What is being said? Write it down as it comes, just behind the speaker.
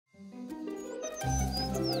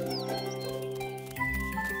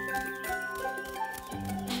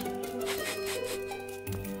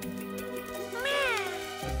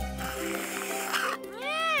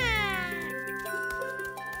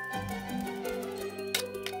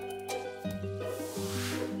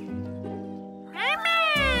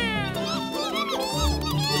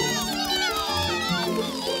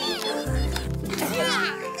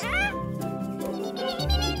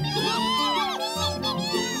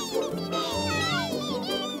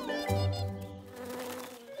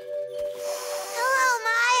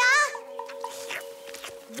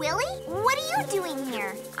Willy, what are you doing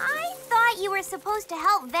here? I thought you were supposed to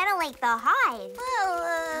help ventilate the hive.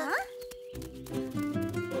 Well,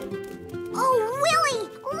 Oh, Willy,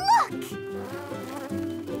 look!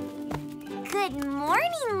 Good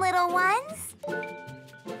morning, little ones.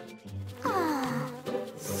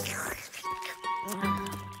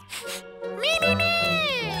 Me, me, me!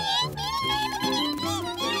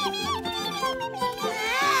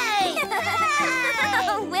 Hey!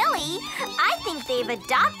 Willy, I think they've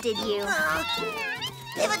adopted you.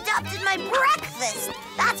 They've adopted my breakfast.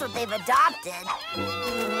 That's what they've adopted.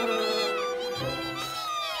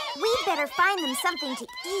 We'd better find them something to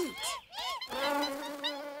eat.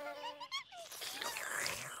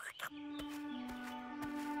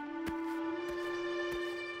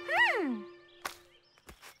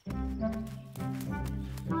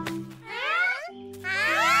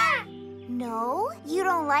 No? You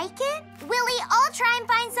don't like it? Willy, I'll try and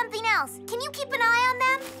find something else. Can you keep an eye on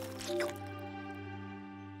them?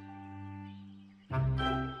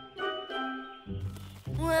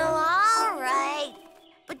 Well, all right.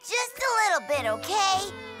 But just a little bit,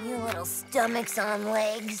 okay? You little stomachs on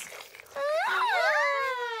legs.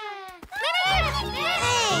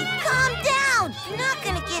 Hey, calm down! I'm not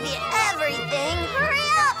gonna give you everything. Hurry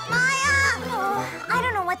up, Maya! Oh, I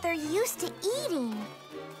don't know what they're used to eating.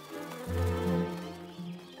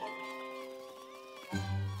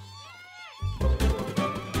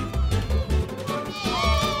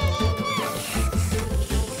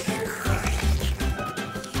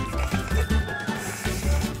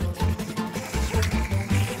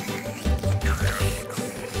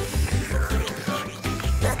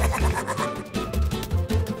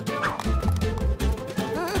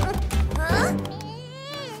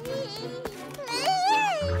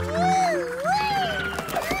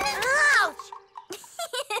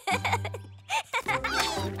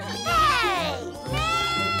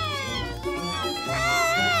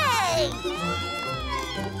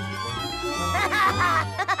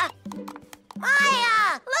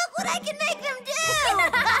 Maya! Look what I can make them do!